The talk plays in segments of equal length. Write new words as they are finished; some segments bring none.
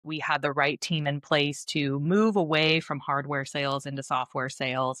We had the right team in place to move away from hardware sales into software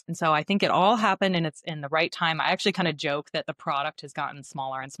sales. And so I think it all happened and it's in the right time. I actually kind of joke that the product has gotten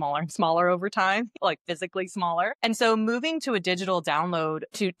smaller and smaller and smaller over time, like physically smaller. And so moving to a digital download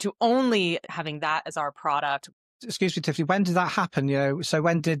to only having that as our product. Excuse me, Tiffany, when did that happen? So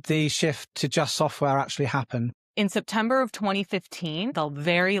when did the shift to just software actually happen? In September of 2015, the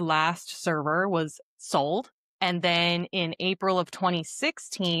very last server was sold. And then in April of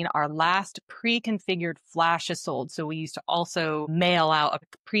 2016, our last pre-configured flash is sold. So we used to also mail out a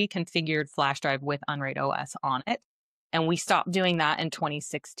pre-configured flash drive with Unraid OS on it. And we stopped doing that in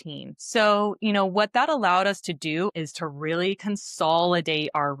 2016. So, what that allowed us to do is to really consolidate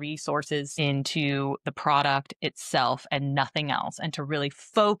our resources into the product itself and nothing else, and to really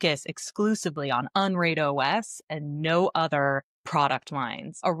focus exclusively on Unraid OS and no other product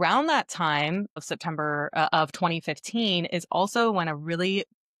lines. Around that time of September of 2015 is also when a really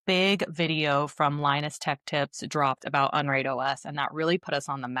big video from Linus Tech Tips dropped about Unraid OS, and that really put us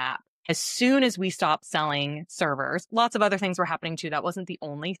on the map. As soon as we stopped selling servers, lots of other things were happening too. That wasn't the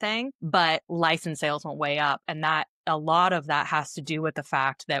only thing, but license sales went way up. And that a lot of that has to do with the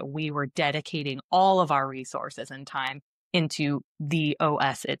fact that we were dedicating all of our resources and time into the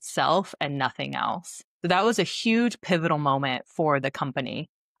OS itself and nothing else. So that was a huge pivotal moment for the company,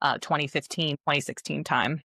 2015, 2016 time.